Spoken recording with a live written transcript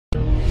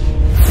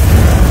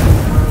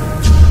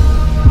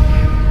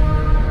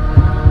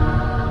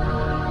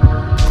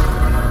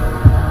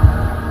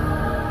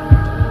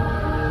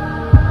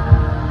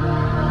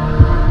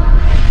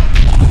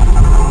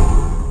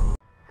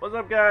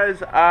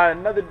guys?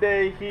 Another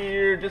day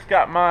here. Just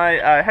got my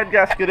head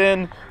gasket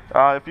in.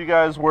 If you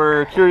guys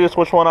were curious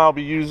which one I'll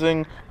be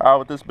using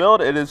with this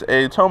build, it is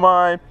a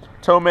Tomei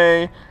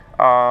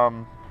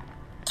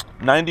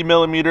 90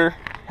 millimeter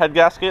head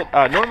gasket.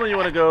 Normally you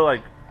want to go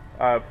like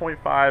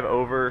 0.5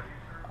 over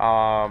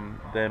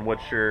than what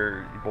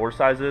your bore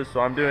size is.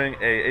 So I'm doing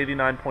a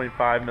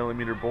 89.5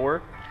 millimeter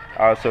bore.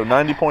 So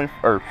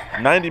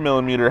 90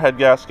 millimeter head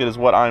gasket is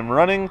what I'm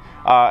running.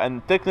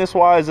 And thickness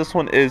wise, this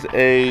one is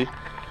a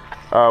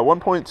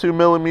 1.2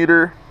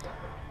 millimeter.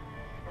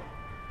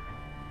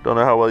 Don't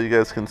know how well you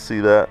guys can see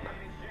that.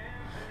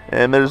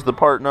 And there's the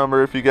part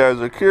number if you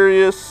guys are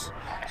curious.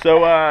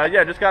 So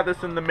yeah, just got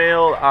this in the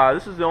mail.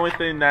 This is the only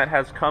thing that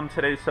has come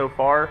today so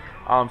far.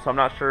 So I'm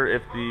not sure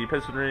if the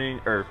piston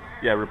ring, or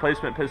yeah,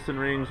 replacement piston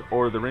rings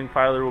or the ring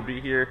filer will be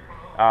here.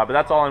 But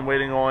that's all I'm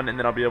waiting on, and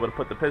then I'll be able to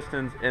put the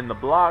pistons in the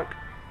block,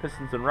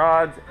 pistons and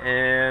rods,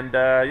 and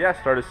yeah,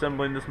 start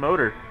assembling this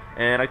motor.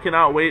 And I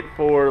cannot wait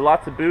for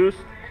lots of boost,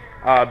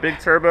 big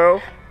turbo,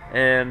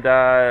 and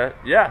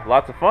yeah,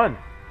 lots of fun.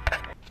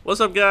 What's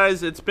up,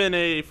 guys? It's been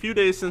a few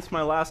days since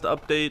my last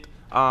update,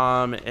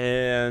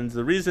 and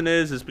the reason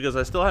is because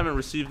I still haven't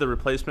received the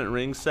replacement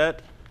ring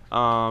set.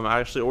 I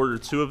actually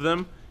ordered 2 of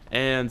them.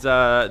 And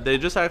they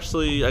just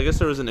actually, I guess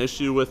there was an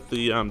issue with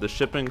the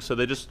shipping, so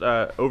they just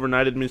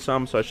overnighted me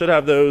some. So I should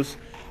have those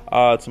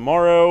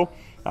tomorrow.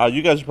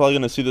 You guys are probably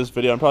going to see this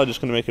video. I'm probably just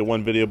going to make it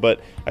one video,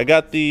 but I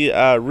got the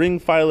ring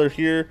filer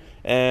here,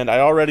 and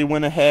I already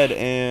went ahead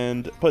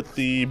and put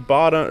the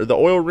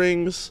oil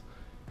rings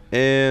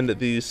and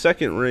the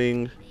second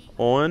ring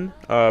on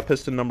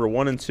piston number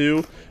 1 and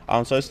 2.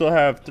 So I still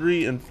have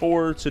 3 and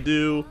 4 to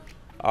do.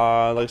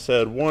 Like I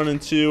said, 1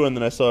 and 2, and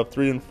then I still have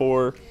 3 and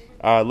 4.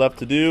 Left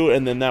to do,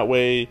 and then that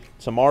way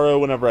tomorrow,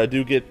 whenever I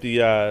do get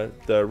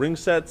the ring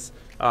sets,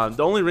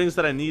 the only rings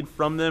that I need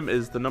from them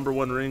is the number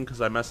 1 ring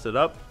because I messed it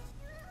up.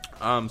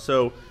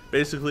 So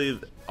basically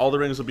all the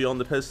rings will be on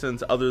the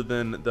pistons other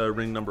than the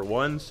ring number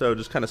 1, so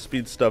just kind of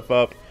speed stuff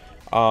up.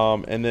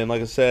 And then,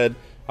 like I said,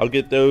 I'll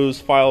get those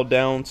filed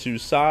down to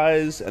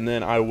size, and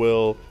then I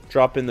will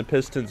drop in the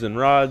pistons and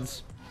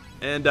rods.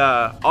 And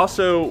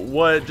also,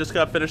 what just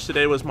got finished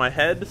today was my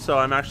head, so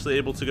I'm actually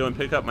able to go and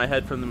pick up my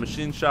head from the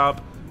machine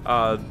shop.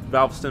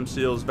 Valve stem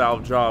seals,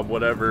 valve job,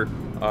 whatever.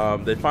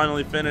 They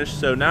finally finished,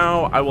 so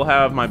now I will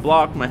have my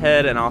block, my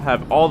head, and I'll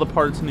have all the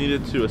parts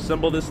needed to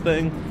assemble this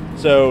thing.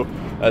 So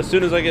as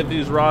soon as I get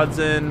these rods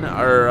in,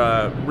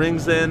 or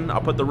rings in,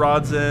 I'll put the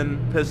rods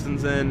in,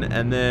 pistons in,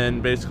 and then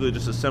basically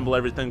just assemble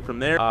everything from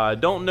there. I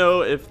don't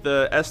know if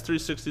the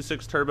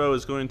S366 turbo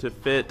is going to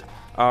fit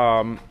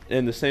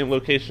in the same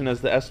location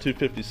as the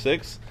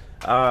S256.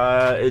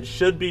 It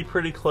should be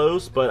pretty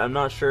close, but I'm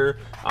not sure.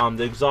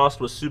 The exhaust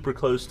was super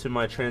close to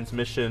my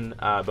transmission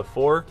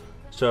before,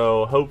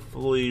 so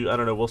hopefully, I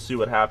don't know, we'll see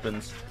what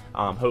happens.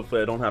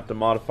 Hopefully I don't have to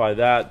modify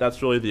that.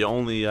 That's really the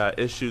only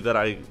issue that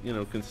I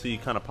can see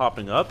kind of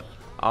popping up,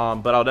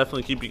 but I'll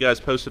definitely keep you guys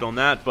posted on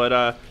that.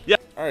 But yeah,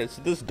 alright,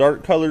 so this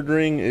dark colored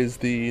ring is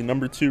the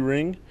number 2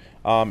 ring,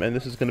 and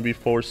this is going to be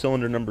for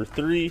cylinder number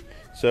 3.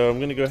 So I'm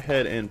going to go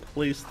ahead and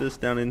place this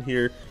down in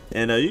here,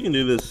 and you can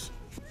do this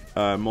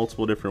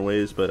multiple different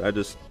ways, but I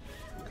just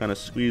kind of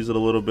squeeze it a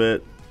little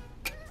bit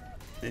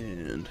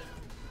and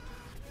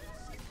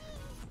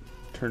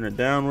turn it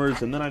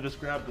downwards, and then I just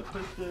grab the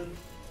piston,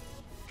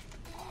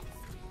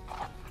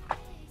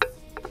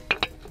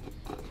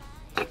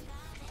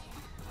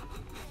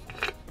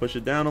 push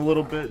it down a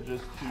little bit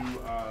just to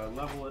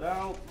level it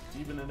out,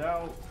 even it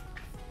out,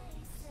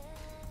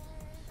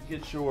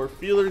 get your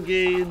feeler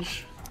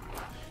gauge.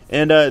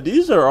 And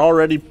these are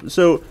already,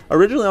 so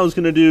originally I was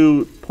going to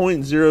do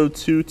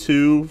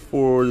 0.022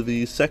 for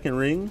the second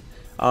ring,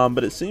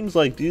 but it seems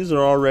like these are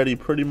already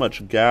pretty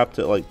much gapped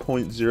at like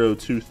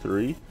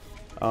 0.023,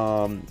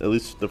 at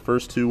least the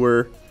first 2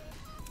 were.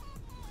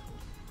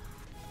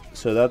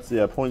 So that's,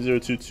 yeah,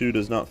 0.022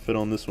 does not fit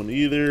on this one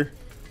either.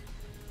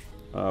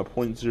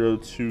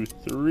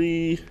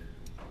 0.023.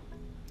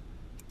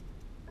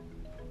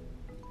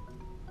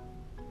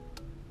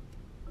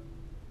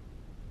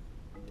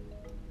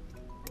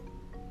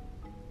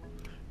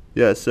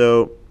 Yeah,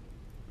 so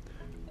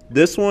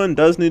this one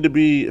does need to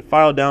be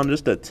filed down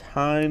just a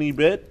tiny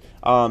bit.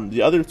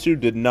 The other 2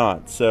 did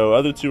not. So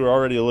other 2 are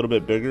already a little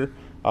bit bigger,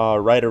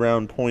 right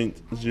around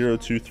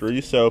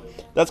 0.023. So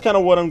that's kind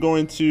of what I'm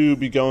going to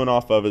be going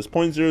off of, is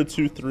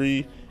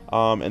 0.023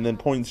 and then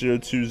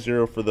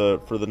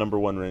 0.020 for the number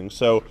 1 ring.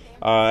 So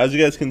as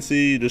you guys can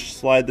see, just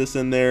slide this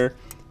in there.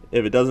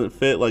 If it doesn't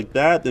fit like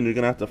that, then you're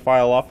gonna have to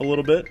file off a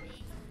little bit.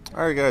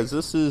 Alright guys,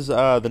 this is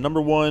the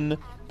number 1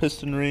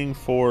 piston ring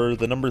for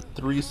the number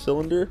 3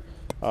 cylinder.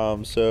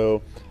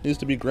 So it needs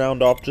to be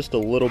ground off just a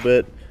little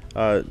bit.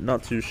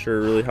 Not too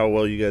sure really how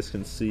well you guys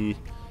can see.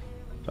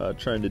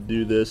 Trying to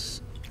do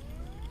this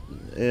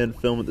and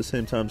film at the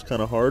same time is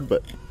kind of hard,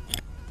 but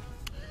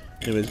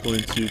anyways, going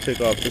to take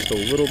off just a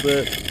little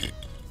bit.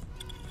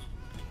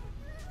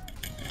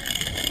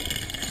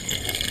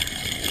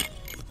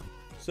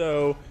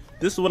 So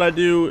this is what I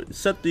do.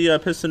 Set the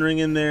piston ring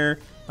in there,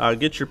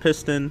 get your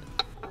piston,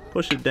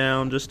 push it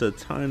down just a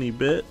tiny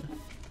bit.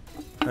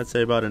 I'd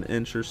say about an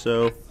inch or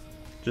so,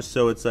 just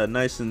so it's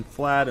nice and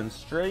flat and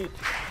straight.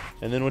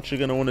 And then what you're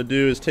going to want to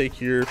do is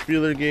take your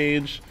feeler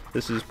gauge.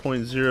 This is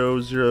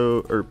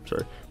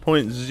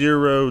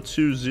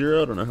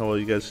 0.020. I don't know how well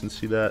you guys can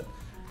see that.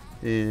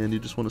 And you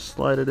just want to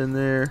slide it in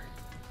there.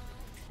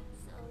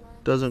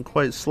 Doesn't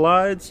quite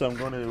slide, so I'm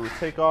going to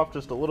take off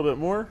just a little bit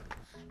more.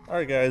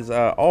 Alright guys,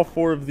 all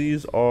 4 of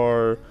these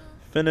are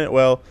finished.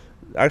 Well,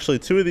 actually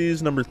 2 of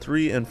these, number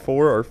 3 and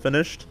 4, are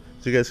finished.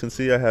 So you guys can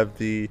see I have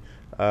the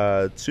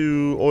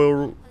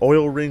 2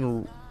 oil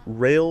ring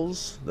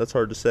rails, that's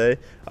hard to say,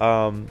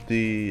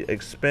 the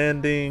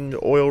expanding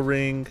oil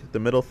ring, the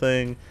middle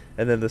thing,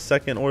 and then the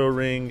second oil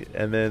ring,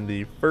 and then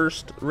the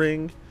first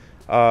ring.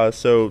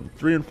 So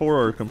 3 and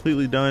 4 are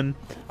completely done.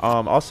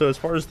 Also, as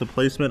far as the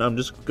placement, I'm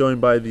just going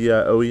by the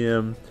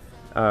OEM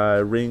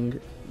ring,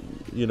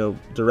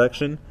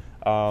 direction.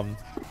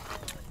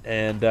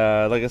 And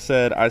like I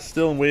said, I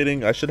still am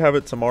waiting. I should have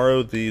it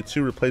tomorrow, the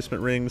 2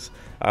 replacement rings.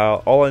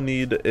 All I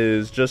need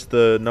is just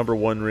the number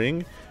 1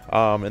 ring,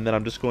 and then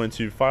I'm just going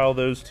to file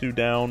those 2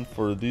 down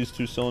for these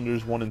 2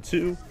 cylinders, 1 and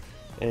 2,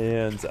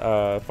 and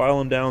file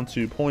them down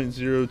to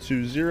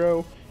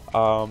 0.020.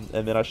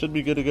 And then I should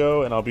be good to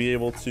go, and I'll be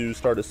able to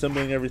start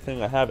assembling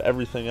everything. I have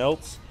everything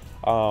else.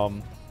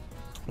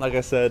 Like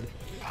I said,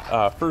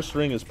 first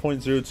ring is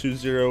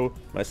 0.020,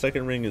 my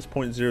second ring is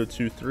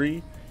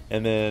 0.023,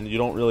 and then you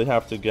don't really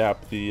have to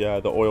gap the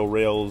oil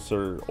rails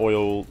or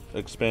oil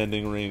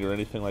expanding ring or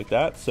anything like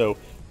that. So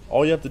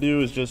all you have to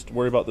do is just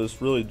worry about those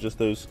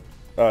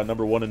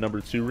number 1 and number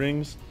 2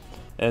 rings.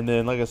 And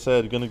then, like I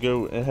said, gonna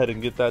go ahead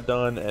and get that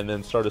done and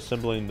then start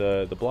assembling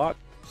the block.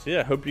 So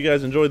yeah, hope you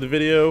guys enjoyed the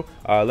video.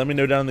 Let me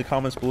know down in the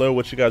comments below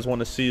what you guys want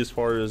to see as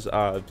far as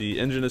the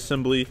engine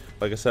assembly.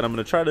 Like I said, I'm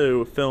going to try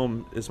to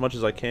film as much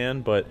as I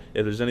can, but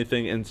if there's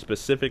anything in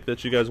specific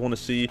that you guys want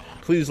to see,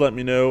 please let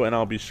me know, and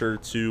I'll be sure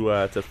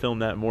to film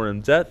that more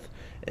in depth.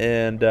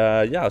 And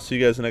yeah, I'll see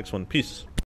you guys in the next one. Peace.